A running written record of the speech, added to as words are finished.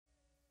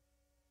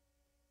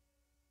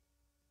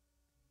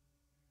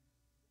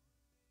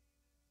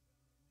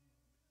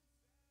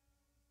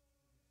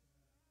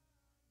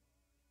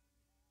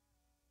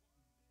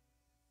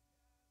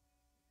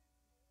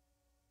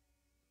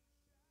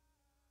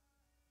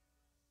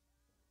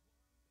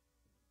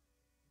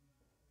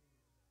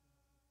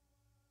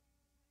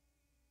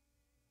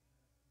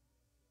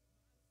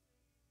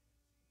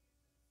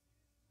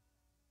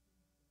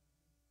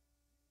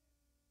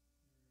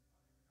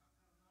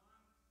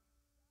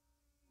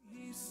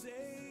He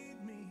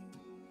saved me,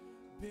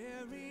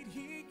 buried,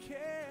 He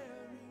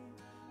carried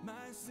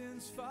my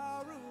sins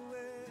far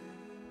away.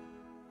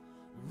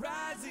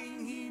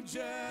 Rising, He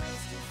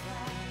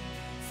justified,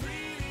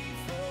 freely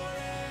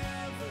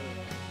forever.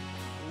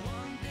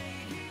 One day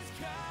He's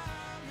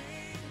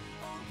coming,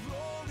 oh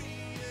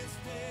glorious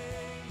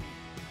day,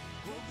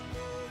 oh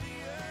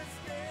glorious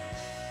day.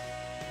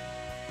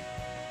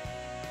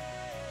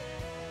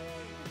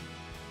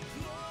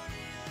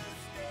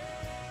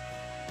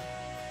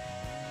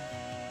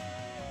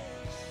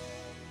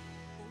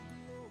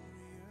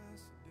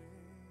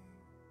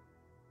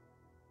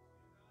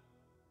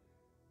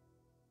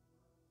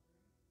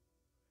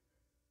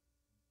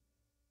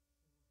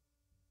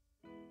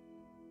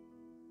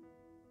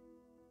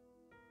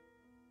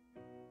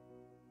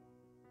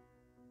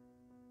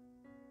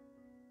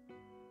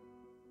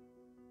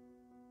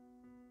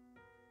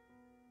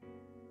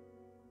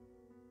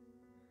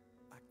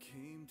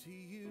 Came to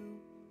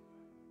you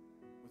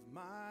with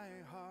my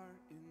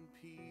heart in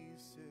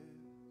pieces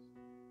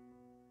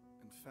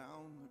and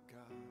found the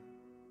God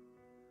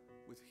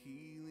with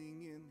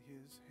healing in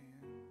His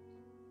hands.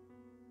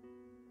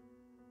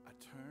 I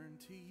turned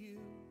to you,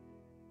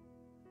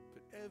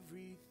 put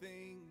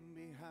everything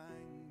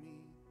behind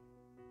me,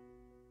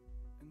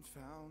 and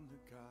found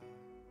the God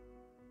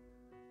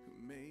who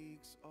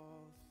makes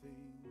all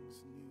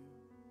things new.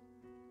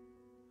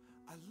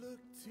 I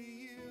look to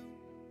you,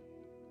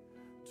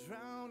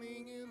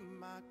 drowning in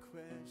my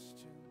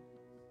questions,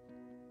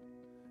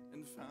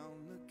 and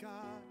found the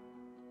God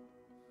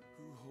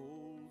who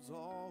holds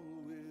all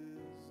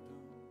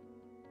wisdom.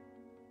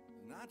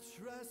 And I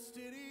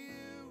trusted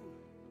you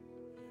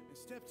and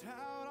stepped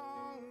out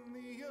on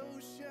the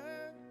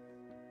ocean.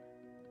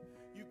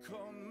 You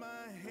caught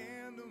my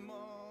hand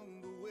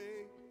among the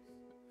waves,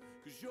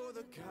 'cause you're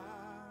the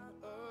God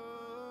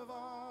of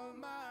all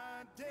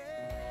my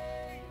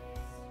days.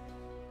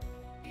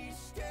 Each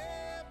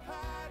step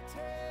I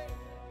take,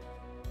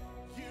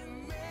 you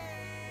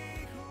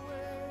make a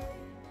way,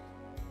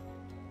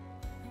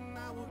 and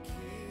I will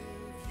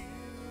give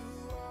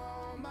you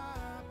all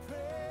my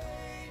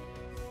praise.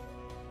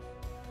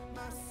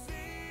 My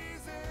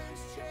seasons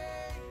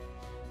change,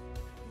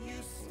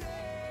 you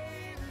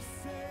stay the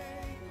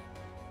same.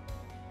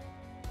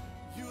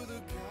 You're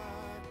the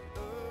God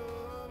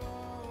of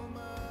all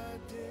my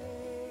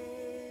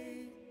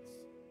days.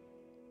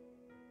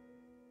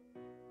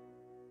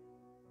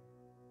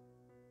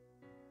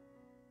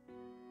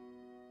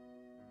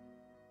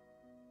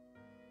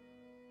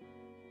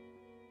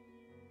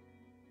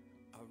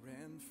 I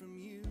ran from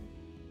you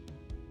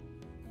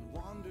and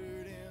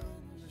wandered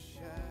in the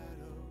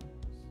shadows,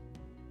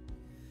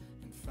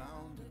 and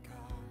found a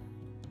God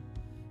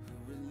who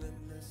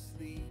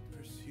relentlessly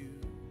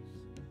pursues.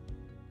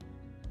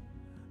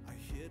 I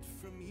hid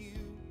from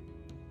you,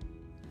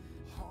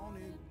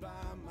 haunted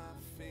by my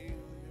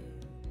failure,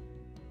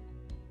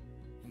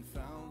 and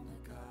found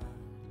a God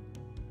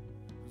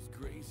whose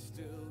grace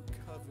still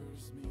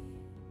covers me.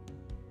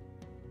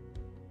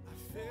 I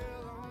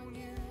fell on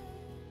you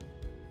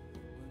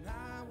when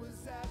I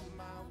was at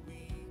my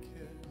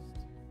weakest,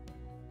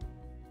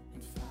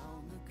 and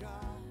found the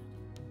God,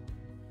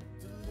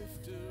 the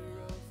lifter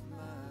of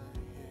my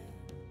head.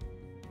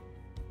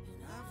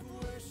 And I've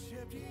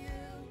worshipped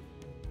you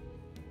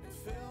and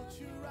felt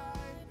you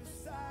right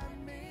beside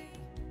me.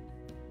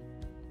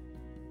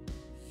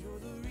 You're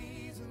the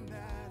reason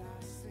that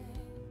I sing,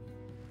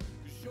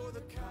 'cause you're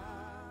the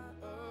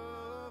God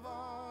of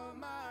all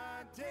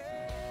my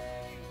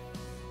days.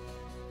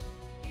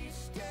 Each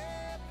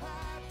step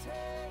I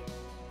take,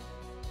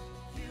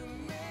 you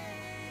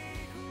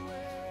make a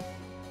way,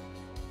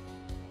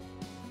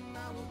 and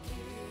I will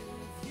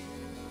give you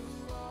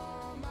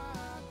all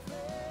my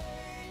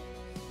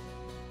praise.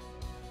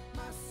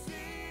 My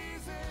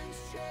seasons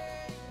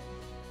change,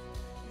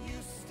 you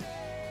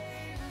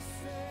stay the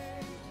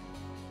same.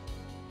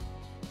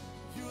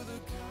 You're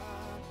the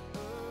God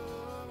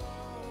of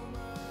all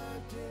my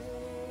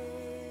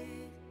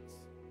days.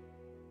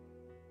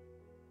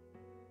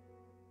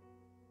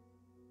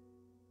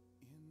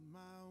 In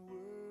my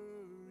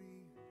worry,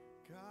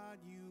 God,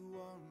 you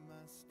are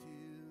my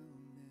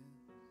stillness.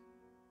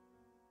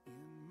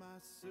 In my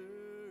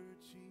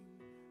searching,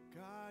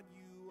 God,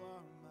 you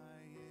are my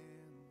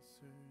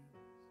answers.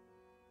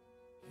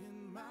 In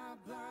my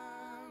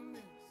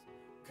blindness,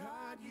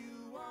 God,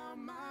 you are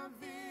my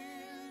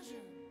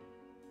vision.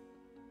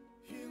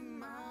 In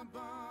my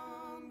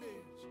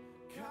bondage,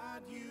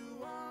 God,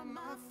 you are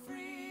my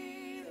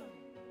freedom.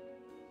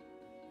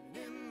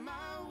 In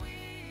my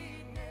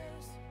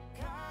weakness,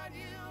 God,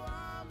 you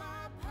are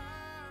my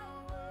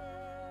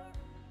power.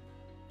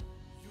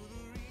 You're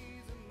the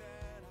reason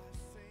that I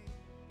sing,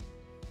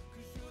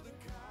 'cause you're the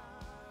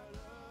God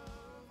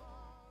of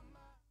all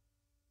my.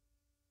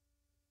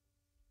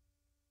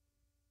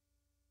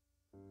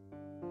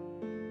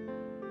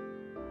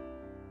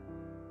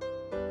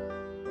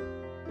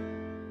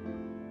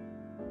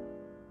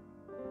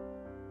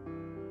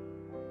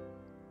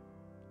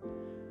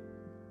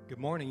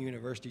 morning,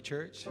 University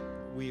Church.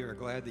 We are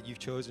glad that you've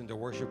chosen to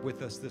worship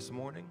with us this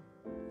morning.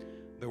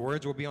 The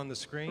words will be on the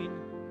screen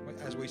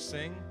as we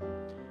sing.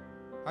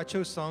 I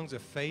chose songs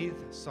of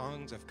faith,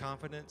 songs of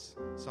confidence,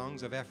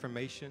 songs of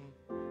affirmation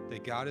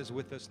that God is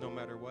with us no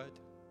matter what.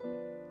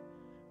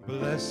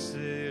 Blessed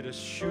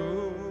assurance,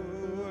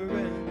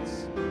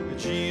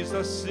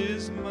 Jesus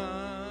is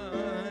mine.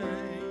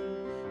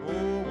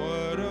 Oh,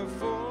 what a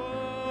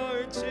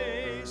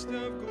foretaste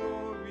of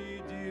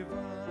glory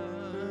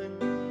divine,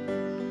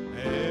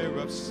 heir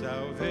of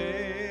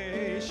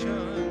salvation,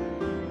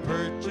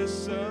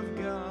 purchase of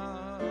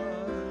God,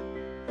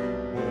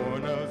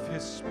 born of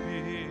His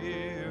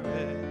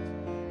Spirit,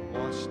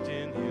 washed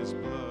in His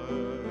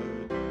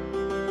blood.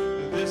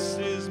 This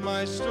is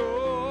my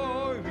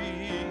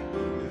story,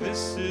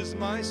 this is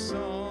my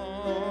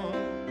song,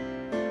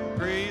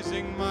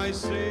 praising my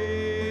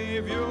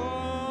Savior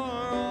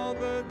all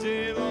the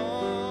day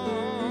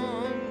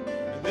long.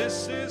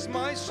 This is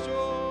my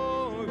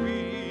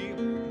story,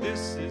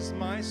 this is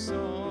my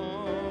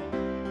song,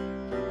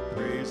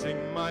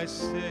 praising my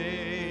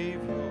Savior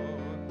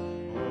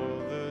all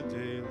the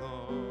day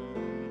long.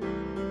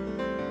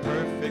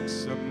 Perfect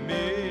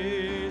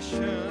submission,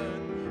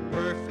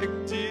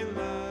 perfect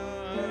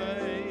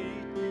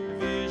delight,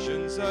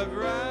 visions of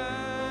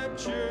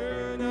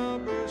rapture now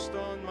burst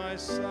on my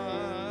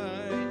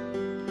sight.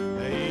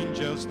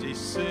 Angels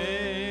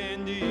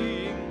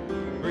descending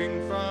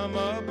bring from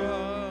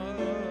above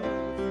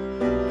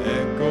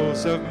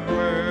echoes of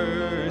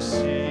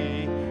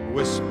mercy,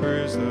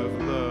 whispers of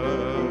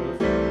love.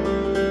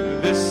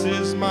 This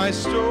is my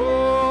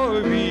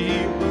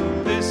story,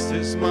 this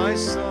is my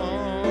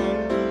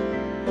song,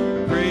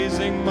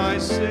 praising my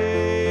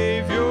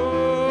Savior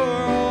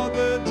all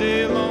the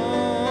day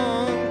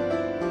long.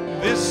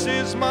 This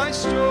is my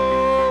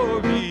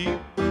story,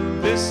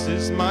 this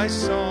is my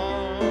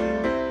song,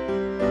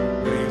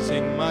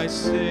 praising my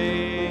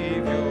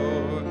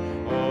Savior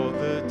all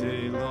the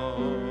day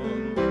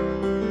long.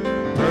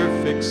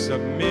 Perfect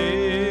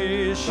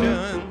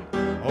submission,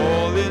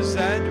 all is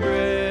at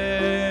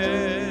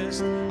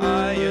rest.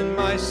 I and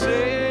my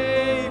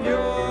Savior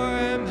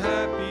am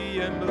happy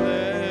and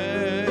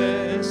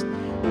blessed,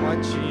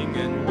 watching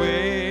and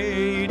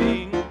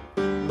waiting,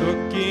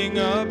 looking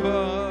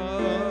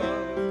above,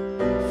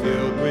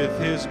 filled with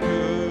His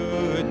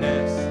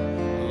goodness,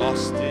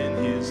 lost in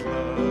His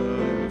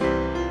love.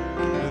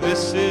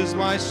 This is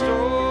my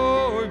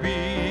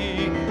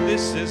story,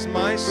 this is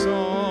my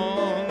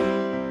song,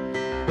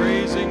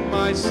 praising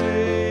my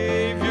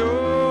Savior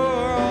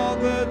all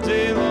the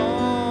day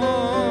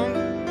long.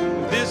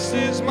 This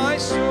is my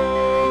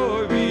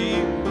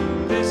story,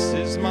 this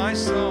is my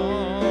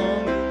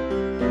song,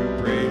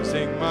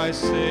 praising my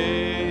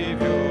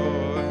Savior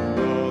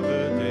all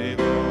the day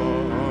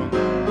long.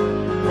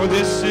 For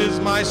this is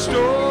my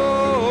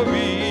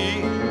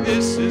story,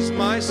 this is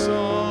my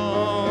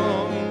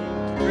song,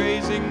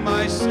 praising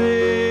my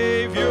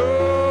Savior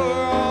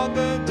all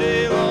the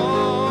day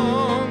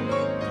long.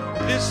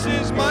 This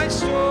is my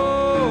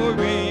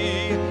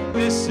story,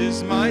 this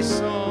is my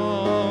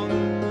song,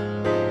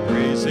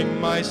 praising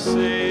my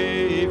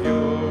Savior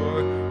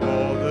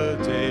all the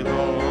day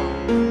long.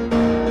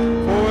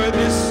 For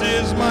this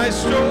is my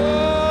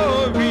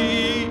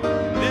story,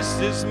 this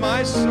is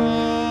my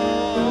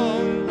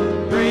song,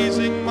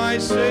 praising my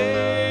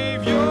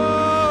Savior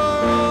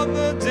all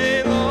the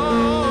day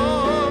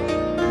long.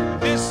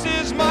 This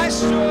is my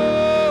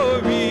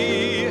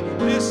story,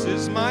 this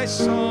is my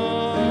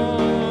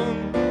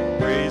song,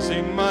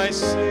 praising my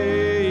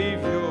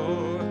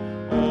Savior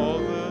all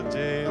the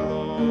day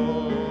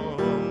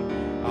long.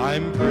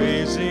 I'm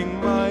praising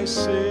my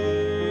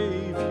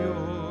Savior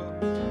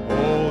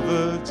all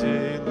the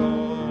day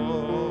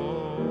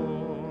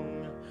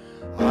long.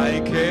 I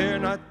care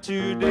not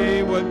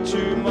today what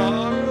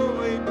tomorrow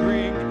may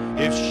bring,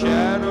 if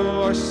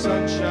shadow or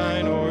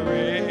sunshine or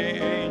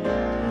rain.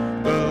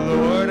 The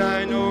Lord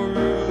I know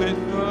ruleth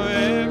for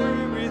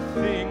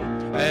everything,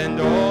 and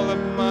all of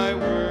my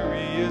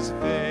worry is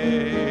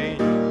vain.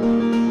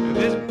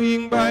 This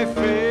being by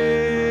faith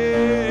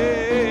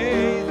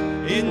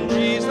in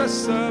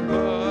Jesus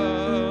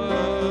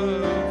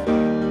above,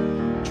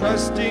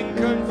 trusting,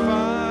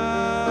 confiding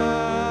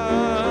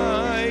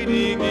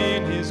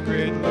in His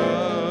great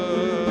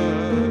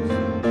love,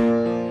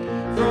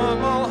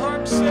 from all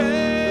harm safe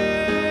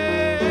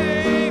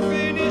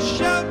in His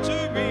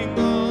sheltering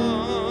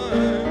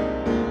arm.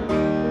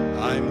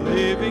 I'm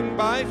living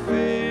by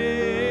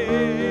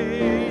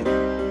faith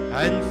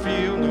and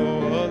feel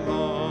no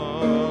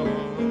alarm.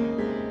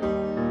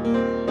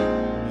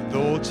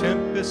 Though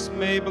tempests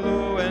may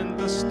blow and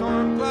the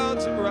storm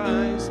clouds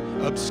arise,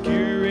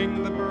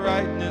 obscuring the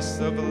brightness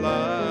of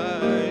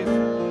life,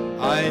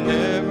 I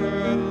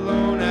never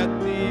alone at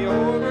the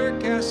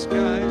overcast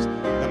skies.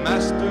 The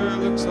Master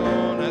looks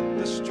on at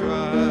the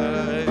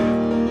strife.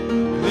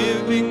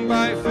 Living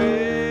by faith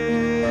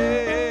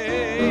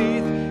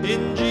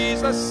in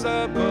Jesus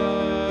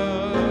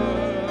above,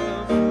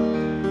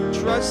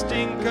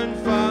 trusting,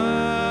 confiding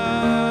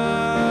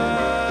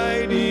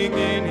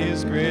in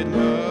His great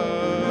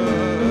love,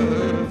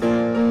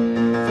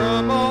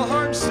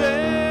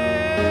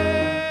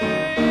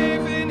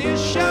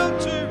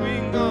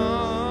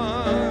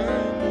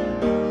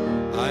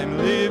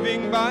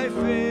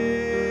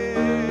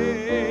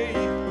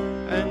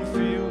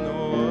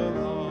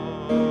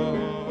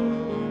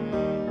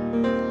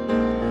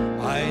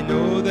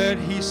 know that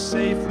he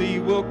safely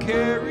will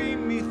carry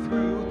me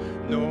through,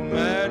 no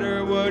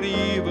matter what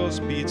evils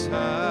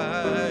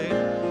betide.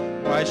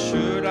 Why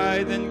should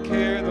I then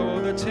care though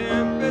the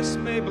tempest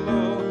may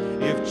blow,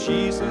 if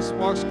Jesus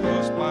walks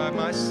close by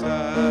my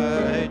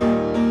side?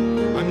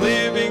 I'm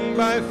living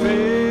by faith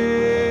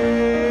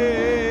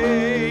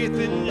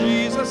in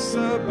Jesus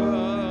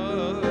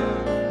above.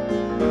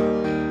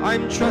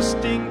 I'm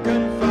trusting,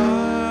 confiding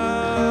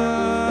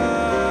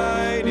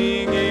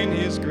in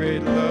his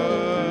great love.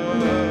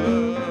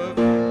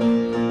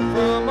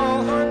 From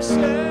all harm safe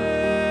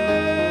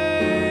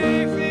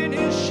in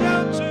his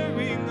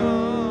sheltering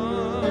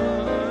arms.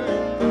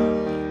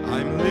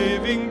 I'm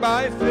living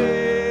by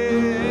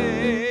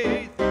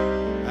faith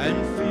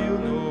and feel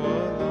no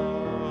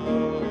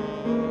alarm.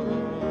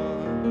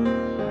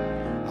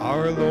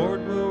 Our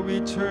Lord will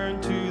return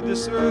to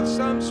this earth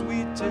some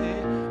sweet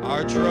day.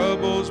 Our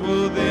troubles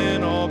will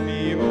then all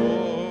be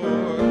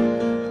o'er.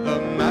 The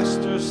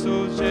Master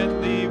so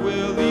gently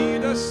will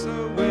lead us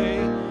away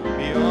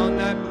beyond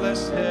that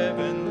blessed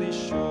heavenly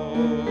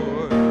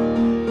shore.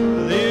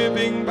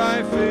 Living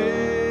by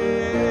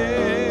faith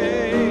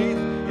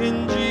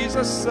in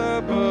Jesus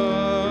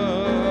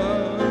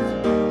above,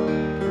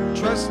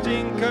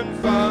 trusting,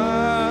 confiding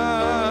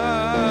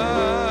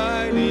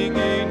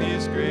in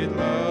his great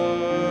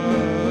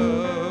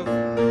love.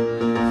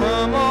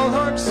 From all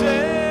harm safe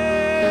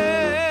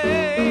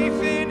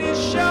in his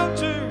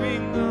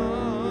sheltering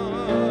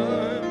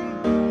arm.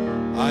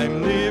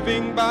 I'm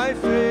living by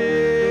faith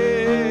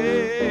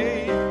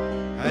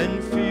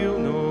and feel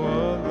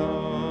no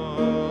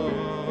alarm.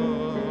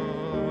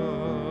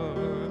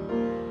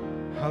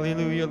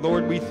 Hallelujah.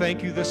 Lord, we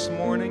thank you this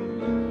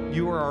morning.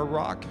 You are our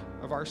rock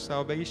of our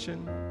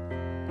salvation.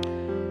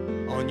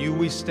 On you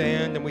we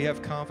stand and we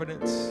have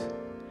confidence.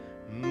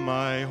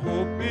 My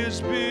hope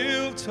is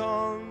built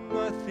on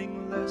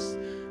nothing less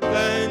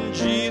than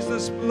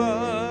Jesus'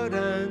 blood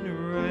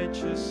and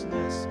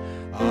righteousness.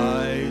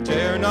 I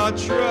dare not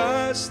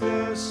trust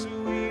the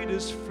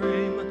sweetest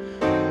frame,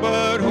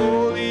 but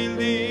wholly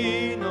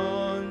lean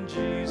on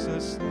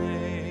Jesus'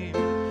 name.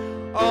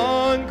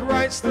 On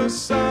Christ the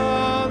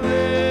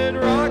solid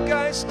rock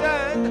I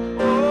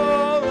stand,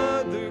 all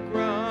other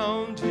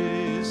ground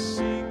is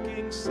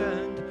sinking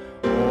sand.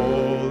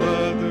 All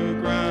other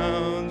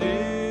ground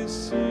is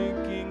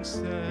sinking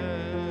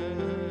sand.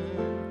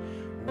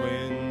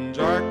 When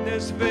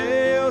darkness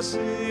veils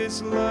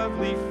his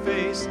lovely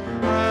face,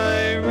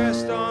 I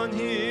rest on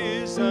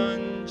his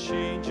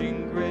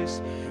unchanging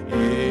grace.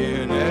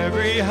 In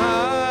every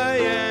high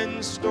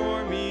and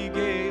stormy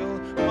gale,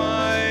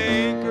 my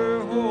anchor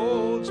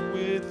holds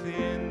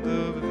within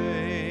the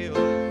veil.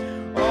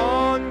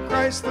 On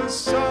Christ the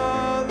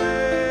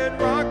solid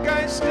rock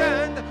I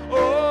stand,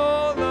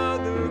 all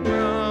other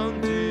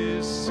ground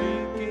is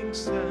sinking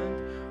sand.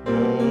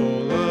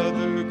 All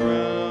other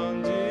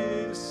ground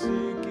is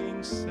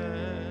sinking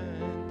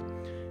sand.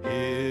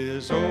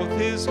 His oath,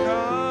 his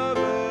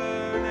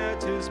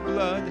covenant, his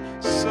blood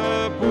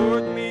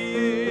support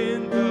me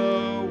in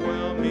the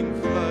whelming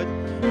flood.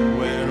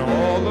 When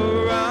all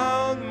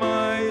around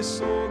my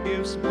soul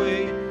gives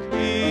way,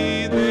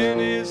 he then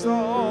is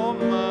all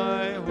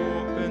my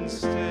hope and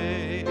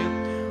stay.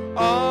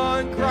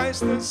 On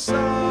Christ the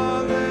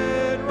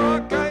solid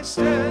rock I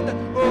stand,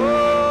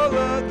 all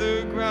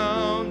other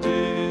ground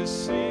is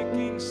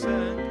sinking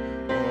sand.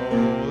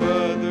 All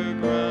other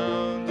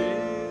ground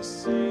is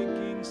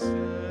sinking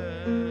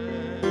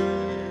sand.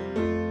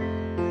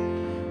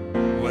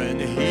 When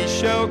he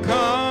shall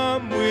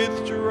come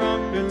with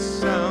trumpet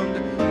sound,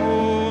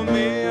 oh,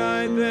 may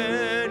I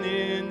then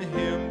in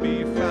him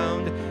be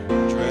found,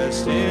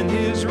 dressed in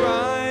his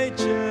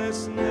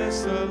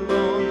righteousness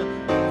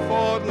alone,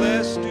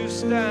 faultless to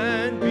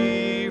stand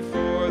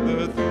before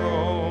the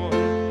throne.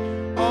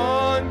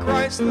 On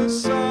Christ the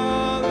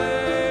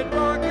solid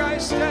rock I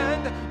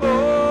stand,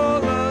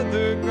 all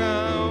other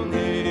ground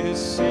is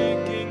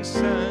sinking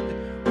sand.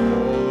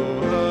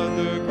 All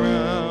other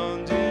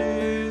ground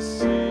is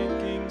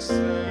sinking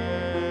sand.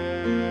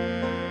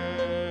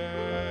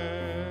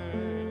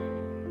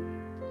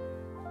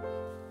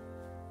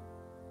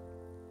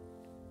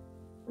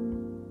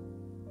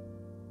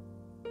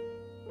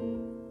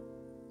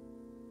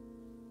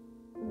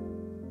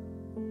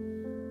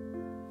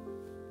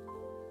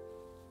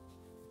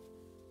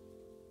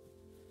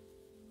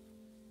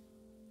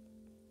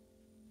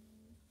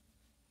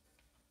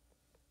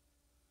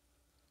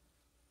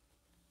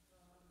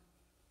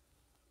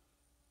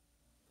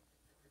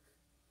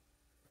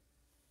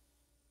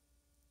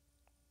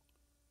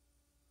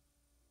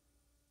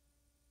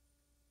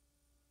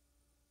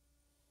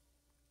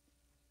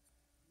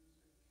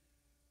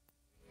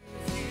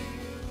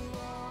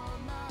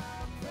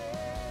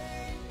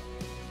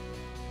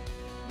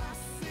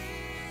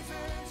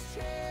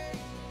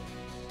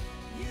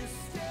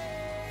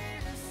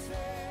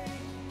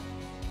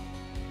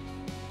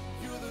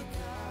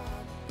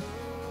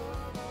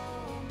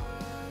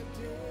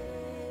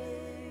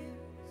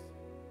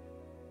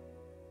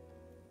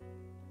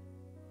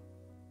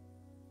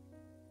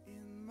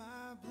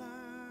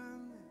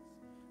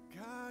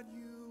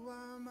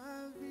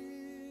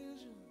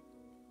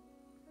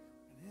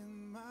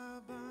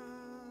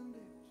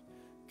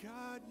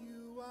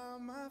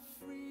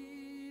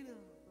 freedom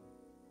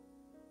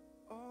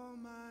all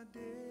my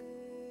days.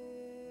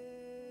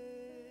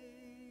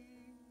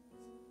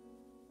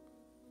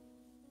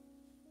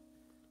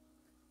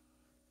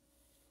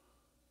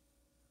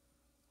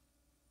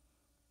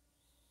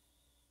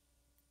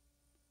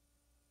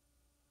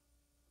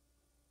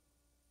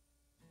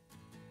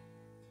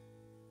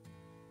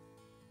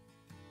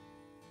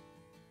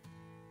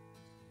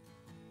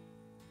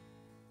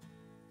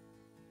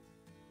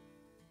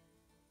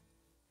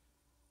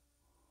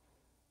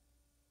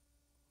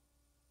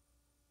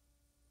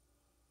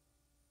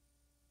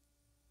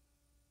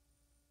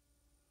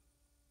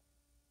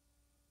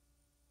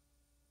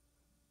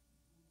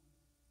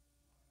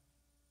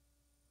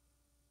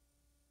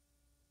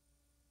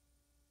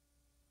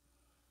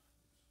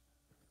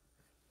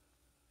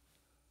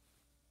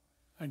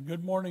 And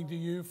good morning to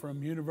you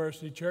from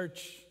University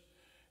Church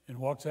in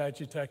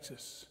Waxahachie,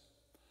 Texas.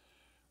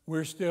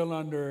 We're still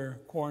under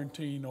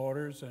quarantine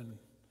orders, and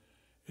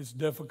it's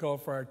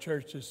difficult for our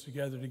churches to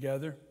gather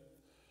together.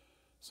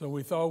 So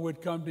we thought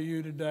we'd come to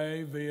you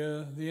today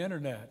via the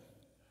internet.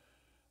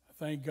 I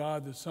thank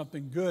God that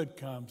something good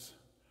comes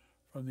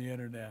from the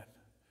internet.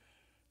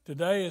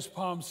 Today is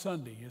Palm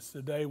Sunday. It's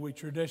the day we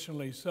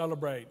traditionally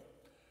celebrate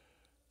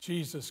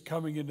Jesus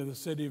coming into the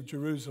city of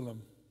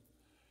Jerusalem,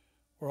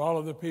 where all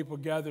of the people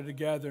gather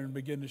together and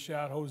begin to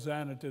shout,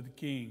 Hosanna to the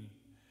King.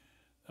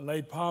 They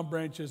laid palm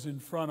branches in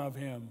front of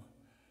him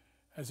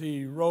as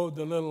he rode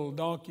the little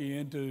donkey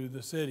into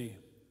the city.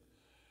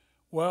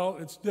 Well,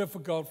 it's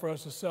difficult for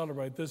us to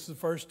celebrate. This is the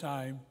first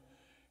time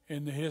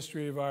in the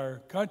history of our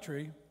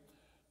country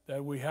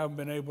that we haven't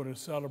been able to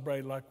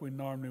celebrate like we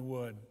normally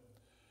would.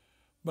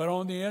 But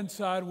on the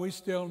inside, we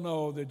still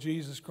know that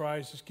Jesus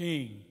Christ is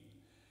King,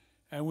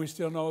 and we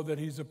still know that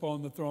he's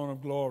upon the throne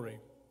of glory.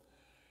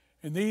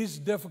 In these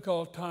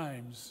difficult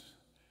times,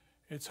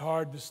 it's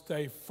hard to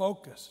stay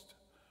focused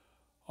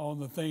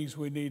on the things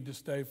we need to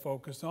stay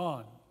focused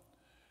on.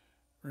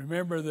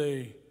 Remember,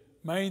 the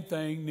main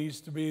thing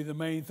needs to be the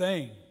main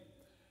thing.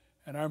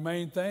 And our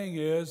main thing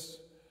is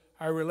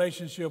our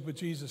relationship with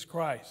Jesus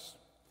Christ.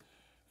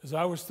 As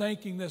I was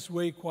thinking this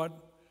week, what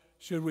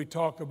should we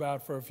talk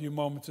about for a few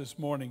moments this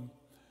morning?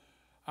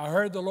 I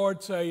heard the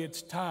Lord say,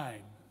 it's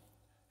time.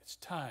 It's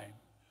time.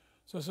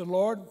 So I said,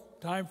 Lord,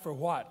 time for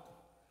what?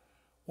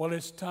 Well,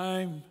 it's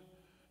time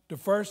to,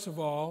 first of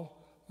all,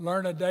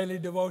 learn a daily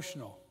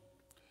devotional.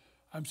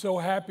 I'm so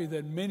happy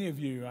that many of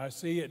you, I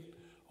see it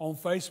on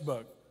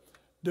Facebook,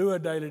 do a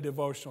daily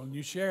devotional, and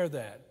you share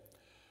that.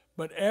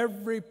 But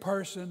every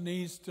person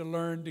needs to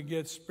learn to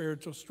get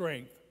spiritual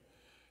strength,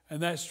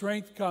 and that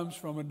strength comes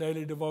from a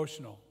daily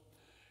devotional.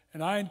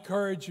 And I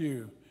encourage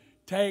you,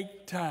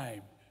 take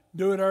time.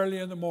 Do it early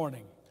in the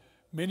morning.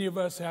 Many of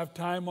us have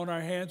time on our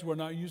hands we're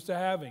not used to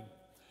having.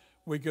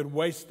 We could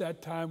waste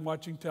that time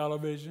watching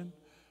television.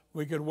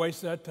 We could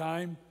waste that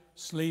time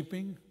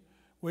sleeping.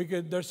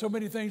 There's so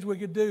many things we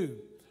could do.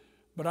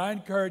 But I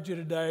encourage you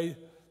today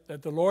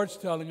that the Lord's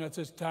telling us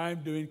it's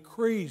time to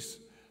increase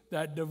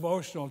that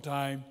devotional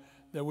time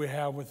that we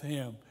have with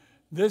him.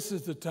 This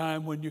is the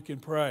time when you can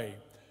pray.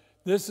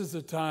 This is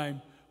the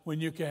time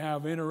when you can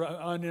have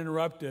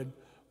uninterrupted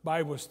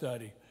Bible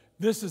study.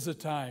 This is the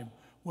time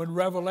when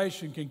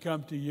revelation can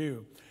come to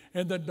you.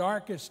 In the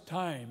darkest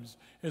times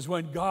is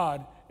when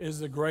God is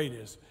the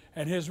greatest,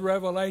 and his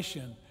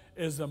revelation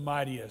is the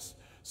mightiest.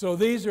 So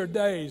these are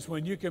days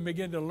when you can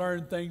begin to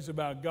learn things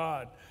about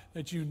God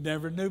that you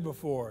never knew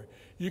before.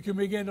 You can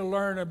begin to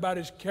learn about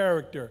his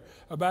character,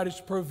 about his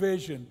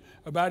provision,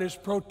 about his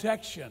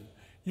protection.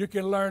 You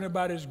can learn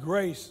about his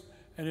grace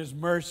and his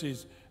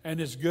mercies and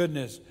his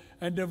goodness.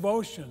 And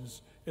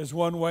devotions is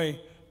one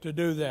way to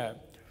do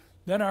that.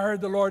 Then I heard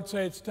the Lord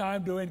say it's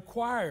time to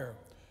inquire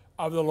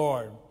of the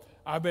Lord.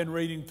 I've been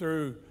reading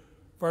through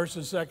 1st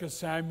and 2nd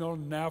Samuel,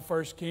 and now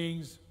 1st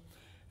Kings.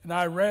 And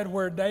I read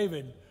where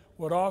David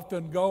would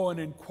often go and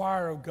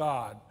inquire of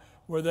God,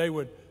 where they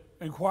would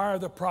inquire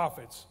the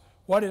prophets.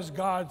 What is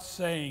God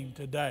saying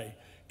today?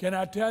 Can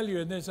I tell you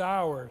in this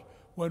hour,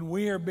 when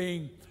we are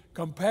being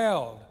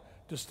compelled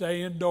to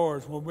stay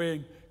indoors, we're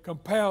being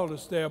compelled to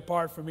stay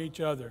apart from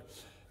each other,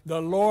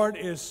 the Lord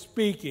is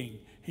speaking.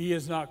 He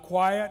is not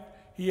quiet.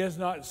 He is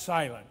not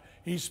silent.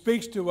 He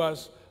speaks to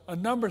us a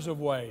numbers of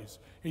ways.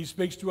 He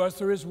speaks to us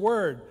through his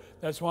word.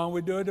 That's why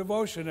we do a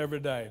devotion every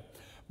day.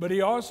 But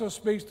he also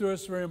speaks to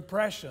us through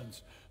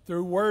impressions,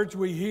 through words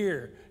we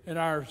hear in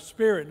our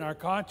spirit and our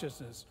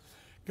consciousness.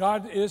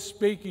 God is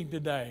speaking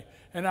today.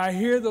 And I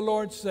hear the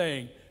Lord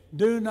saying,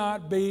 do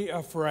not be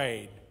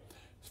afraid.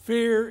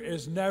 Fear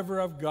is never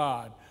of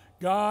God.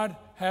 God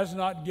has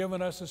not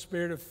given us a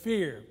spirit of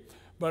fear,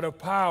 but of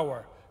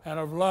power and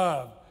of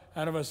love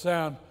and of a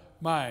sound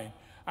mind.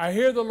 I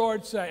hear the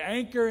Lord say,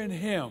 anchor in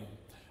him.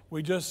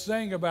 We just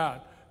sang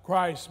about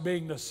Christ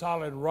being the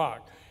solid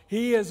rock.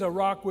 He is a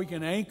rock we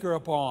can anchor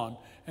upon,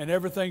 and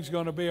everything's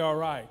going to be all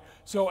right.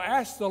 So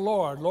ask the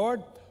Lord,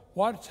 Lord,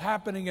 what's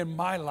happening in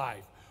my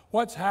life?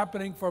 What's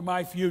happening for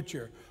my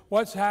future?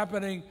 What's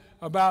happening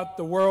about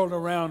the world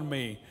around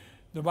me?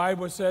 The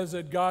Bible says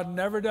that God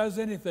never does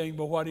anything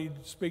but what he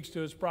speaks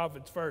to his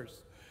prophets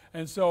first.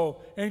 And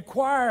so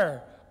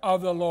inquire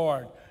of the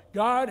Lord.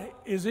 God,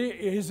 his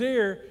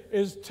ear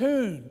is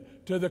tuned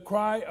to the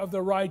cry of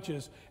the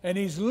righteous, and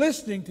he's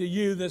listening to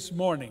you this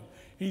morning.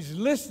 He's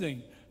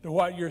listening to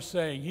what you're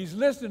saying. He's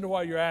listening to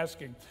what you're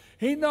asking.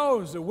 He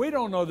knows that we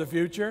don't know the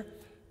future,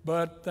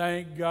 but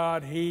thank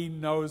God he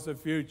knows the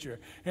future.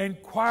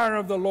 Inquire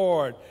of the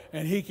Lord,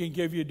 and he can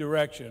give you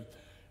direction.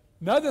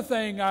 Another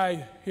thing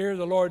I hear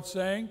the Lord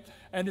saying,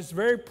 and it's a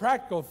very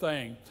practical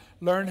thing,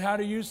 learn how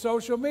to use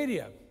social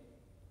media.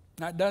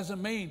 That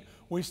doesn't mean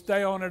we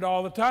stay on it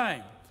all the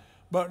time,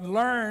 but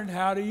learn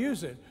how to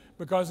use it.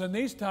 Because in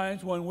these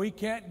times when we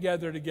can't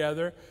gather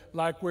together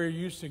like we're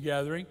used to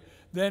gathering,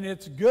 then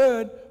it's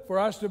good for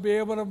us to be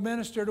able to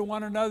minister to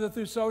one another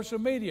through social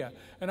media.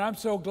 And I'm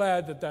so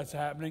glad that that's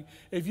happening.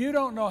 If you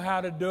don't know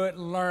how to do it,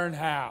 learn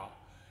how.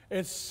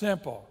 It's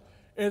simple.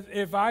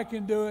 If I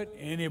can do it,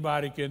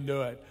 anybody can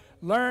do it.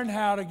 Learn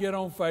how to get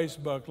on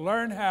Facebook.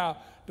 Learn how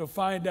to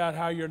find out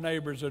how your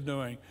neighbors are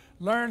doing.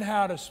 Learn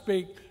how to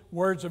speak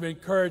words of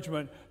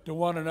encouragement to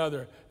one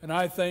another. And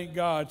I thank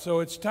God. So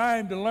it's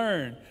time to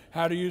learn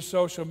how to use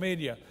social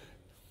media.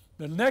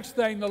 The next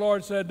thing the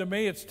Lord said to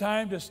me, it's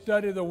time to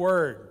study the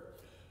Word.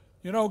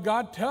 You know,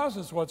 God tells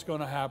us what's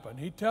going to happen.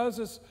 He tells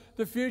us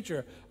the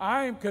future.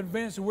 I am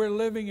convinced we're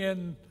living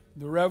in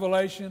the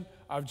revelation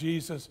of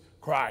Jesus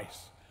Christ.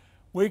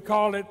 We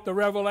call it the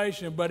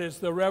revelation, but it's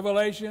the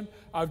revelation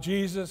of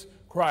Jesus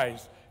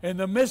Christ. In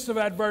the midst of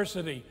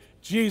adversity,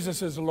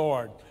 Jesus is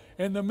Lord.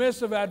 In the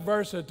midst of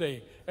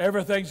adversity,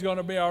 everything's going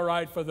to be all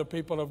right for the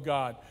people of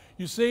God.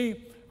 You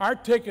see, our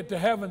ticket to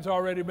heaven's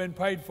already been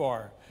paid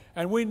for,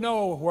 and we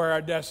know where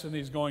our destiny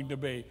is going to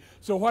be.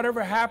 So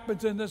whatever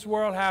happens in this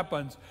world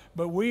happens,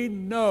 but we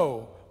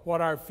know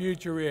what our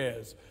future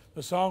is.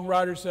 The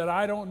songwriter said,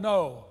 I don't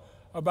know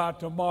about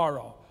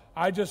tomorrow.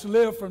 I just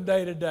live from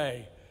day to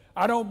day.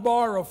 I don't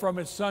borrow from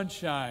its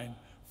sunshine,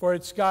 for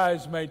its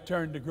skies may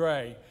turn to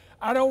gray.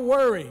 I don't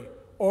worry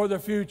o'er the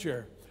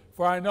future,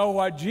 for I know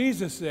what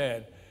Jesus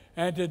said.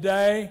 And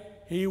today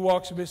he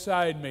walks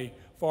beside me,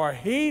 for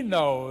he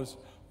knows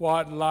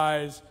what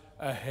lies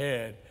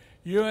ahead.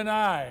 You and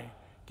I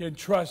can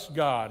trust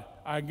God,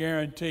 I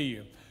guarantee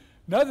you.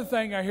 Another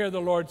thing I hear the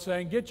Lord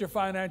saying, get your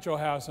financial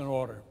house in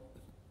order.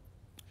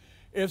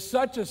 If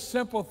such a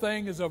simple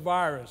thing as a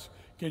virus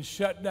can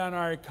shut down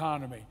our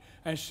economy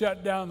and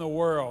shut down the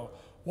world,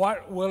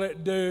 what will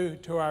it do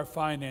to our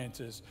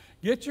finances?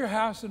 Get your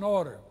house in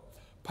order.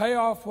 Pay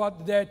off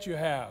what debt you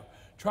have.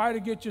 Try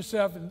to get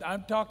yourself, and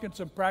I'm talking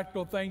some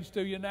practical things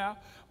to you now,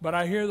 but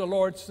I hear the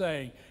Lord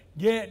saying,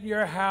 get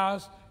your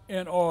house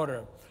in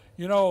order.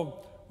 You know,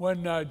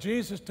 when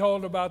Jesus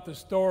told about the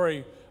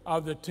story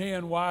of the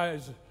 10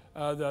 wise,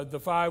 the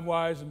 5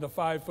 wise and the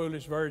 5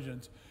 foolish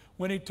virgins,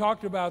 when he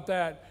talked about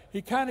that,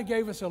 he kind of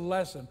gave us a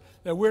lesson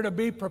that we're to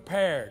be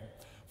prepared.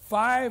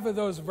 5 of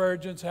those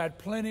virgins had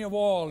plenty of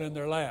oil in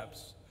their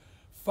lamps.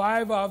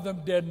 5 of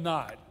them did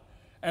not.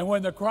 And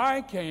when the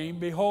cry came,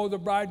 behold, the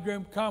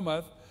bridegroom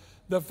cometh,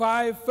 the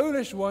 5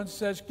 foolish ones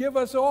says, give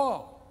us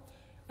oil.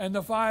 And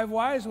the 5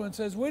 wise ones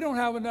says, we don't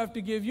have enough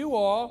to give you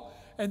oil,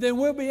 and then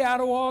we'll be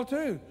out of oil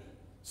too.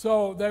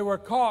 So they were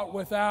caught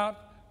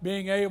without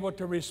being able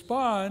to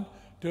respond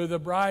to the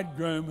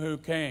bridegroom who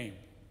came.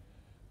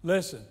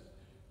 Listen,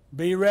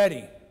 be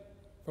ready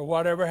for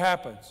whatever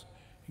happens.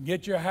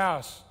 Get your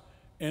house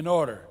in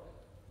order.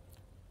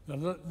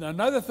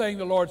 Another thing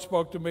the Lord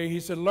spoke to me, he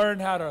said, learn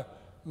how to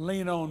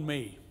lean on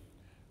me.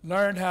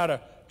 Learn how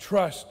to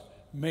trust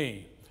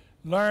me.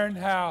 Learn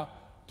how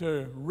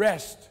to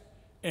rest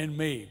in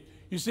me.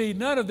 You see,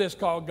 none of this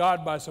caught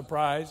God by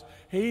surprise.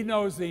 He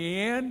knows the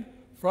end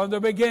from the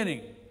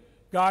beginning.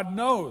 God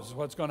knows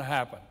what's going to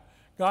happen.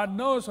 God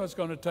knows what's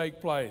going to take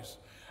place.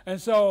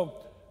 And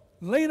so,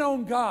 lean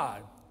on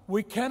God.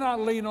 We cannot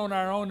lean on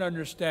our own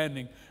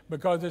understanding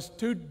because it's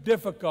too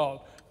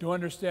difficult to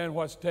understand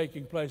what's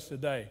taking place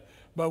today.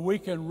 But we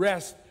can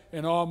rest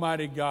in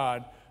Almighty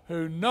God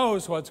who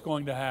knows what's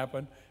going to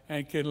happen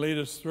and can lead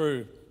us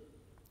through.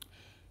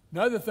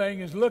 Another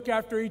thing is look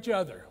after each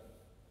other.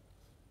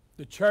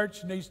 The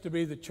church needs to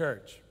be the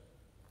church.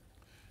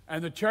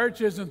 And the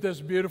church isn't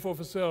this beautiful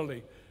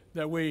facility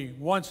that we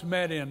once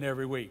met in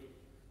every week.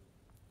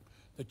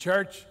 The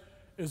church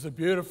is the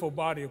beautiful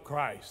body of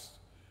Christ.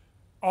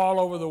 All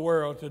over the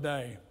world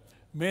today,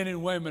 men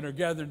and women are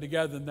gathering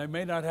together, and they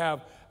may not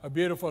have a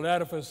beautiful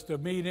edifice to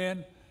meet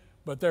in,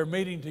 but they're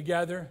meeting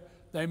together.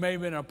 They may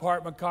be in an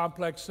apartment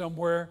complex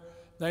somewhere.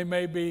 They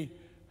may be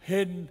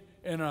hidden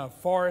in a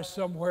forest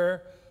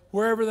somewhere.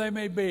 Wherever they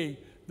may be,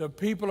 the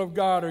people of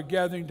God are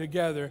gathering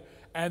together,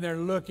 and they're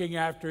looking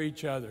after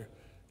each other.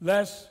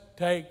 Let's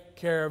take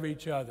care of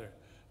each other.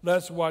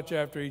 Let's watch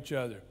after each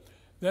other.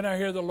 Then I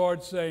hear the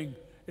Lord saying,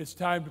 it's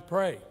time to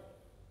pray.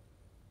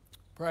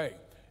 Pray.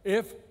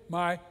 If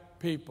my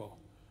people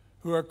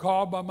who are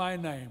called by my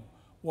name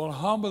will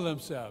humble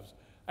themselves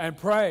and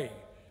pray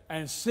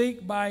and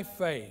seek my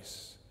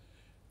face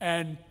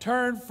and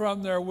turn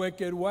from their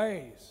wicked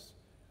ways.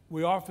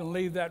 We often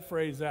leave that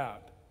phrase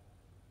out.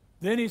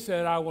 Then he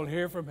said, I will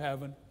hear from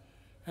heaven,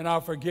 and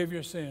I'll forgive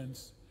your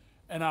sins,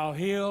 and I'll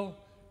heal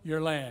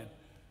your land.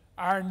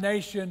 Our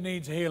nation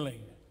needs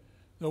healing.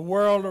 The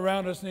world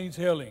around us needs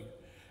healing.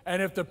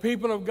 And if the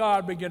people of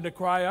God begin to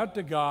cry out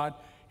to God,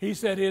 he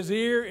said his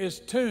ear is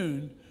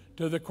tuned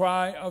to the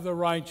cry of the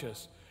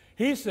righteous.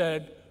 He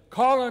said,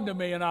 call unto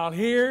me, and I'll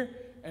hear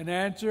and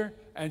answer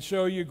and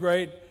show you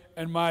great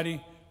and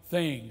mighty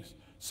things.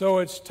 So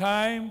it's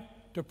time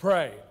to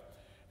pray.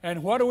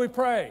 And what do we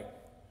pray?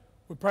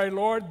 We pray,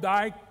 Lord,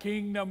 thy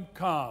kingdom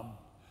come,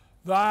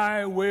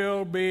 thy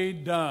will be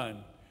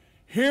done,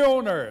 here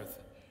on earth,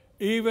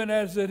 even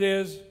as it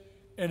is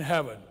in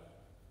heaven.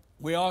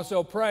 We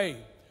also pray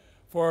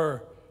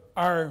for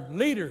our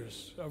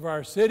leaders of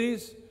our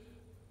cities,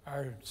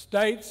 our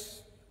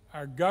states,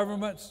 our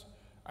governments,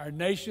 our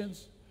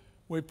nations.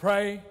 We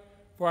pray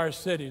for our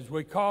cities.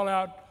 We call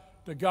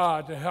out to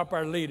God to help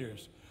our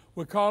leaders.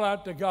 We call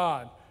out to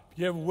God to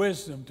give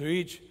wisdom to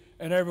each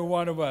and every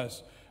one of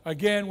us.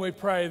 Again, we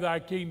pray, thy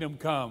kingdom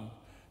come,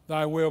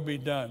 thy will be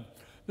done.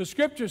 The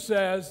scripture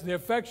says, the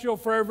effectual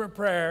fervent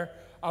prayer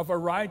of a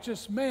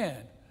righteous man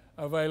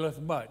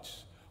availeth much.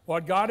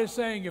 What God is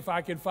saying, if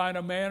I can find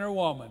a man or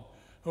woman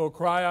who will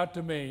cry out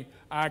to me,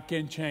 I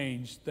can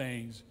change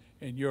things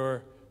in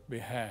your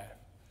behalf.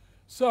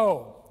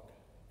 So,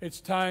 it's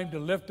time to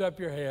lift up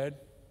your head,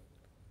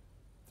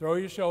 throw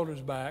your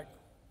shoulders back,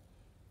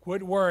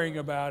 quit worrying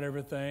about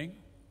everything.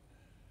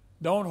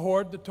 Don't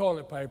hoard the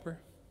toilet paper.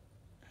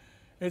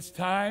 It's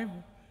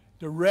time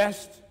to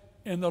rest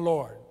in the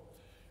Lord.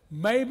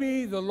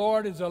 Maybe the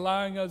Lord is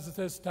allowing us at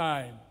this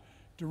time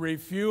to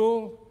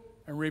refuel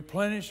and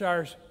replenish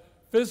our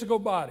physical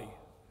body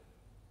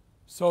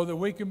so that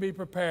we can be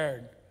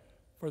prepared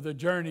for the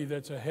journey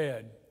that's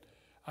ahead.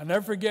 I'll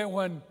never forget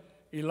when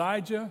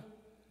Elijah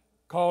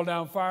called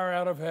down fire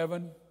out of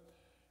heaven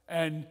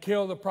and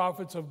killed the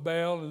prophets of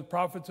Baal and the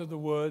prophets of the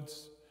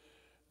woods.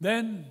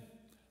 Then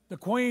the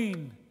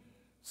queen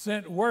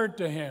sent word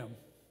to him,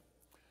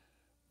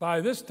 by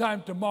this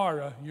time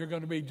tomorrow, you're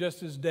going to be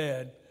just as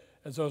dead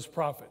as those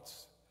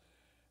prophets.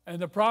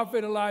 And the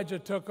prophet Elijah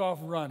took off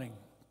running.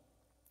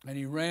 And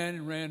he ran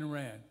and ran and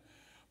ran.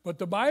 But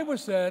the Bible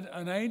said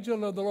an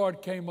angel of the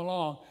Lord came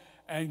along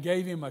and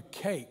gave him a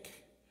cake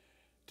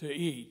to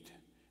eat.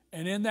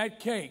 And in that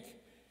cake,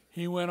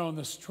 he went on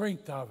the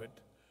strength of it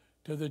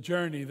to the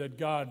journey that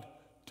God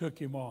took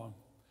him on.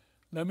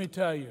 Let me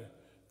tell you,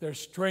 there's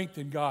strength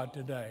in God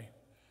today.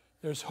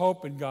 There's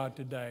hope in God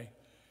today.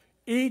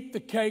 Eat the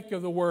cake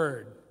of the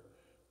Word.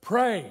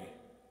 Pray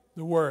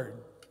the Word.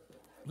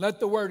 Let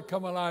the Word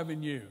come alive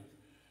in you.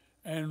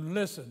 And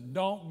listen,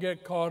 don't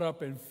get caught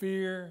up in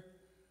fear.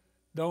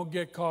 Don't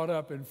get caught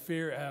up in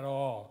fear at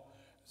all.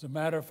 As a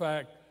matter of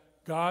fact,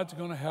 God's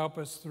going to help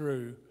us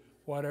through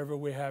whatever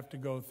we have to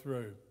go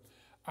through.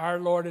 Our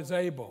Lord is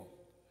able,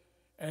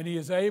 and He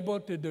is able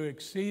to do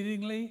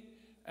exceedingly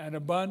and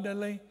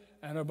abundantly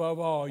and above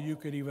all you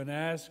could even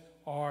ask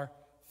or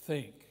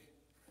think.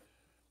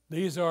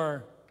 These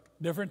are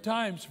different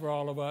times for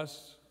all of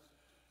us,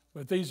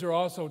 but these are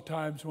also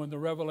times when the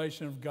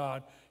revelation of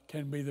God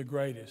can be the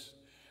greatest,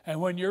 and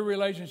when your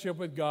relationship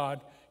with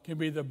God can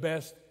be the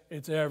best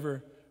it's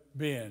ever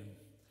been.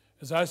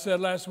 As I said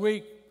last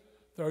week,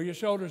 throw your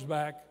shoulders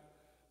back,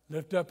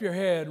 lift up your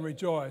head and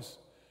rejoice,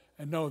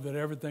 and know that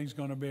everything's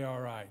going to be all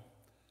right.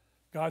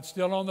 God's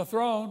still on the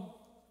throne,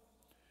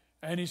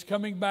 and He's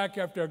coming back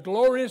after a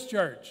glorious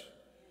church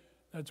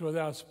that's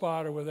without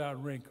spot or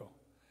without wrinkle.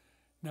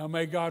 Now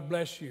may God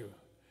bless you.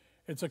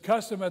 It's a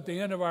custom at the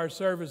end of our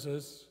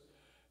services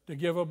to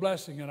give a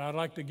blessing, and I'd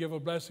like to give a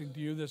blessing to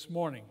you this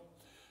morning.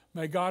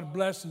 May God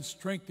bless and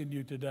strengthen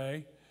you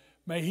today.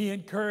 May He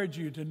encourage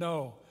you to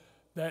know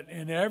that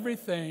in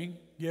everything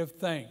give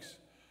thanks,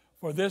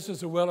 for this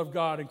is the will of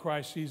God in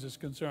Christ Jesus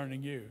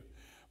concerning you.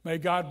 May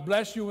God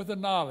bless you with the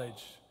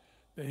knowledge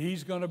that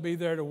He's going to be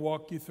there to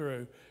walk you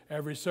through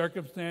every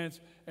circumstance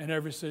and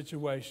every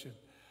situation.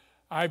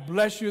 I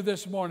bless you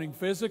this morning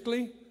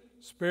physically,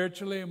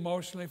 spiritually,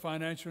 emotionally,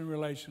 financially, and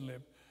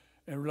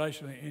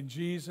relationally, in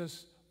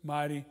Jesus'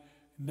 mighty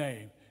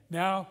name.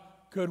 Now,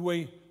 could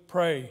we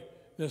pray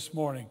this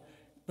morning?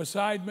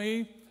 Beside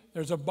me,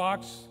 there's a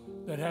box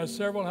that has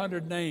several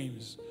hundred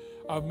names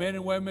of men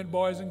and women,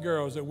 boys and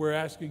girls that we're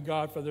asking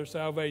God for their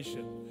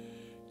salvation.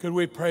 Could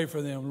we pray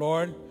for them?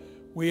 Lord,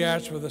 we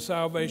ask for the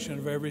salvation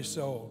of every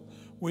soul.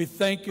 We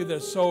thank you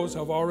that souls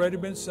have already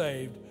been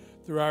saved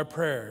through our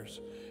prayers.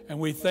 And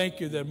we thank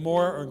you that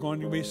more are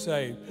going to be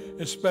saved,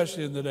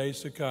 especially in the days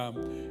to come.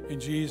 In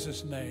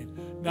Jesus' name.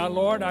 Now,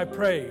 Lord, I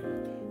pray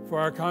for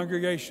our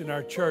congregation,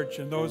 our church,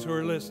 and those who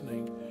are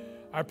listening.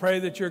 I pray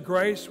that your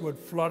grace would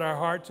flood our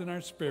hearts and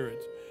our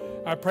spirits.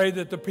 I pray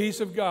that the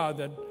peace of God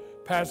that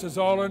passes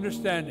all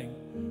understanding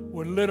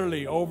would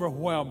literally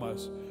overwhelm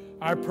us.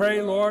 I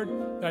pray,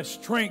 Lord, that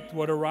strength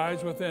would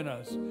arise within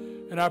us.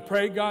 And I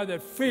pray, God,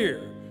 that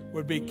fear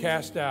would be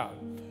cast out.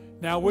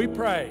 Now we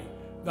pray,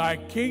 thy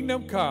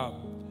kingdom come,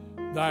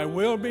 thy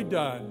will be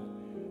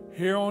done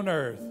here on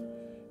earth,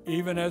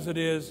 even as it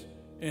is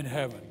in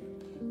heaven.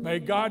 May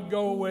God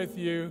go with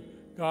you.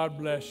 God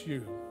bless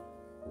you.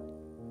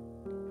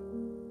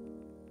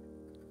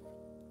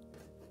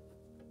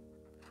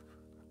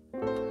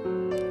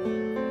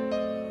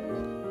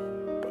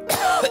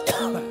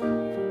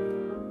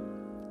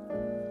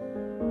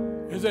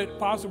 Is it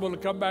possible to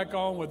come back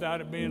on without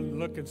it being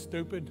looking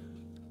stupid?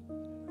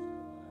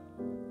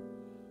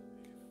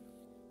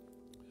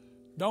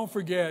 Don't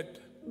forget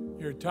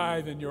your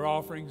tithe and your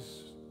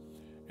offerings.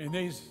 In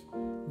these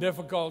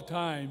difficult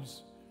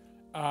times,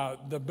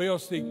 the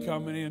bills keep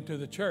coming into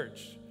the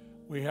church.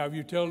 We have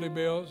utility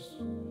bills.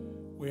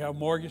 We have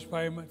mortgage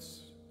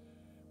payments.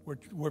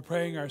 We're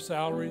paying our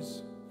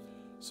salaries.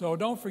 So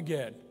don't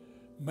forget,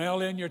 mail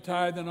in your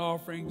tithe and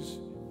offerings,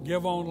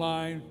 give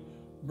online,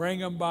 bring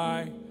them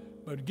by,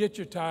 but get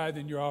your tithe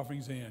and your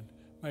offerings in.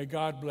 May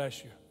God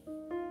bless you.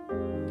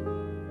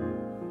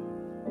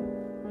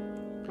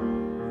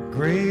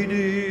 Great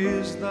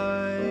is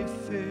thy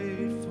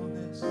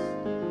faithfulness,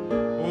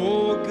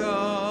 O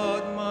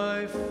God,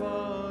 my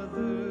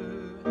Father.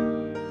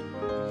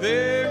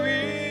 There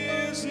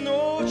is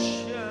no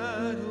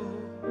shadow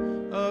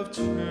of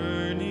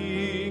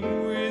turning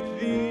with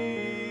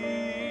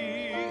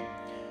thee.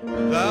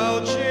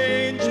 Thou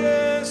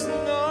changest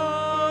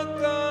not,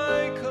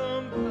 thy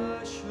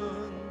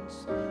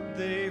compassions,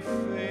 they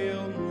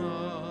fail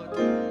not.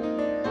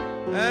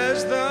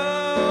 As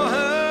thou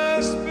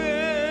hast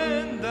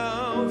been,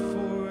 thou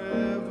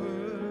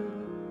forever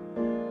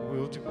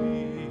wilt be.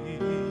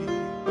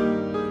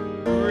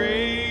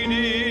 Great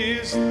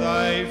is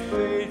thy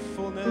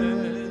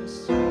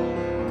faithfulness,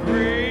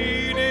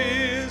 great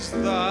is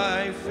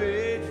thy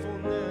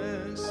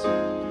faithfulness.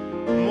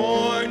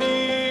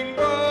 Morning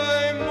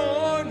by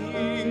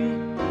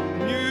morning,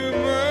 new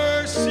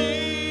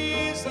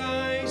mercies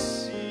I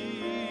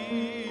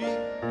see.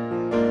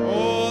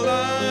 All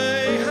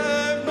I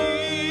have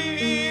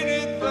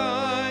needed,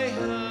 thy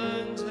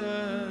hand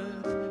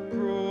hath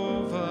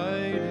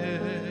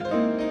provided.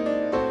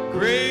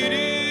 Great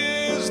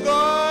is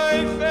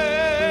thy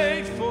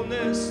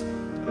faithfulness,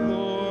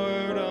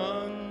 Lord,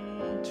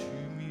 unto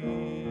me.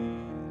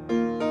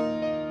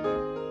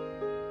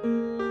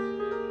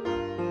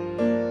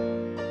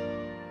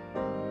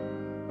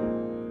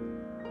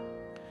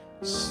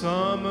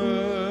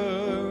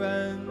 Summer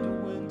and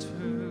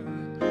winter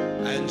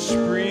and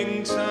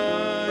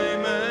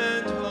springtime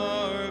and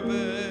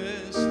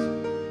harvest,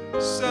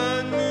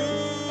 sun,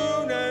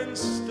 moon, and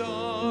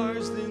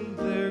stars in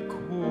their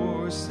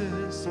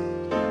courses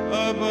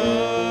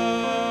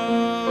above,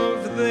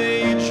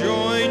 they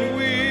join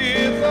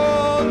with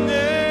all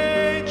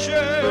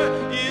nature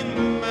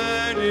in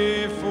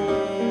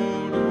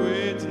manifold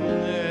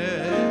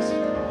witness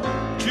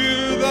to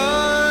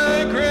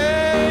thy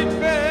great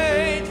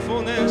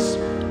faithfulness,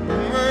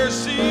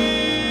 mercy,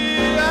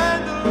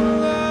 and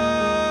love.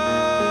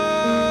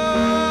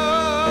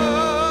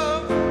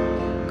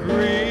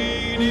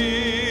 Great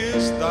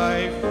is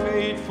thy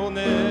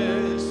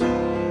faithfulness,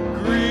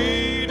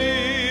 great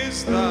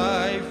is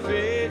thy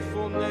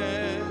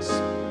faithfulness.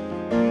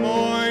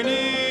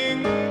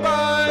 Morning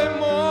by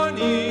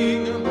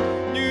morning,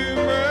 new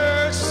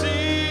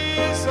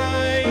mercies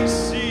I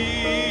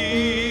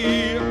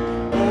see.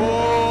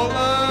 All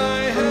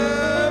I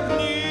have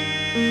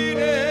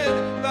needed,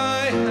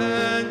 thy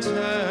hand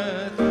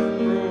hath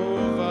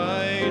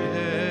provided.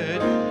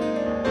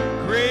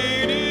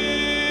 Great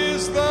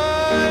is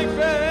thy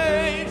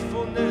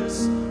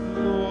faithfulness,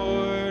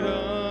 Lord,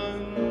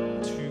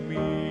 unto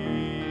me.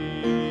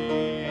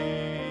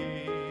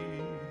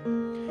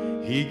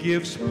 He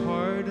gives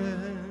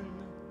pardon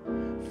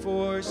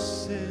for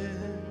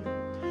sin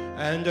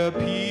and a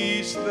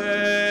peace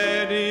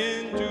that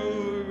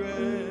endureth.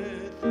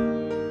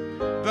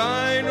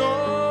 Thine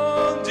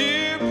own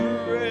dear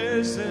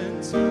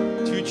presence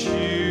to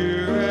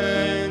cheer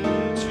and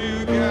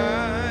to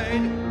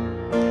guide.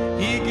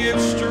 He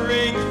gives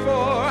strength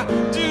for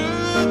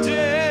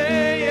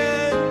today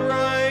and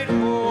bright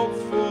hope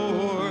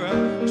for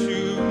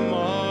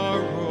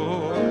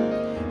tomorrow.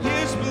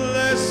 His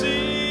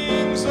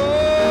blessings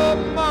of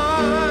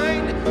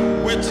mine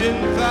with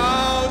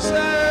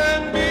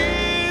 10,000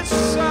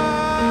 beside.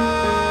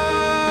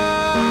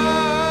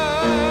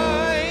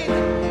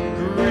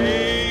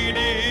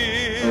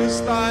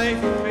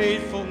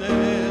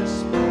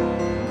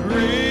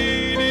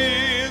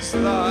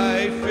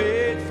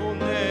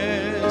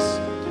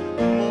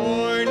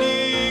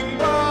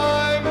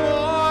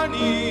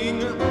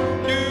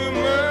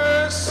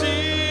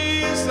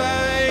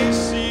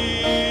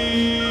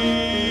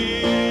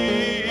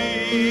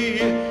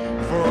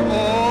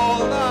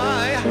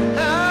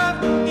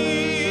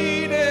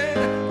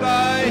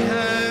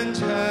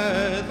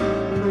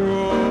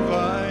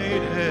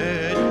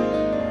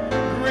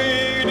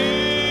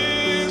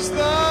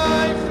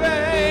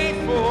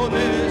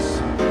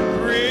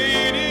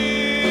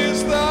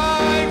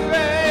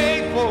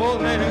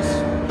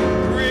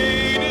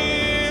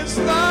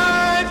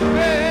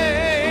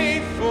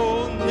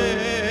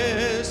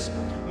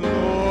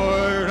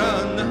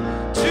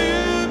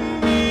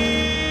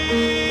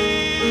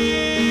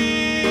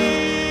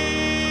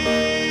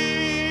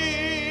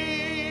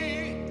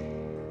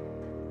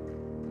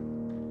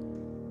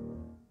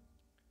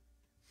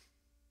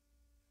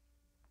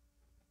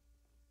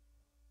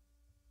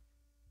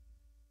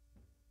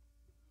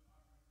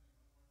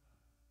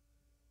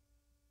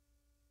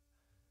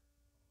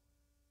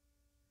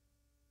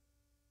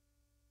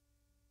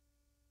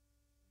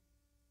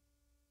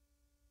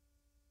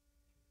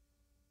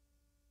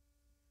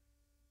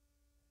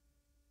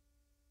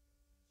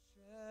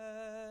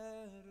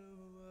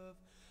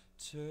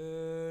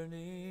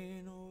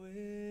 returning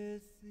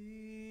with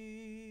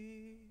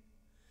thee.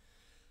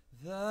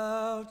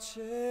 Thou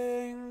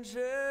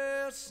changest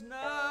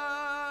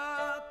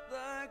not,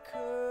 thy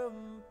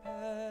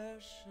compassions,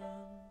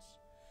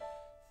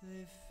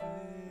 they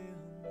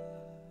fail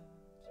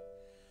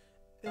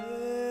not.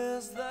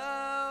 As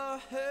thou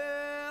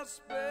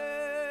hast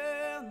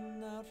been,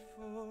 not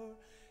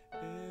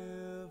forever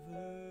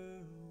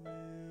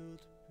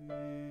wilt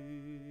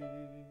be.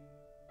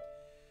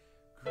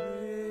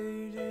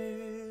 Great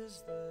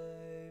is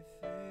thy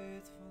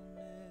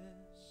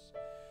faithfulness,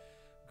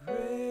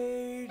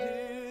 great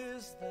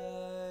is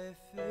thy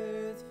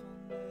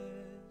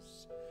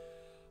faithfulness.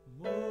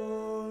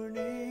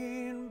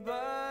 Morning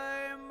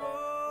by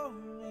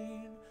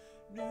morning,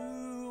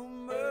 new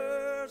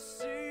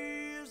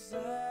mercies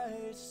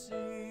I see.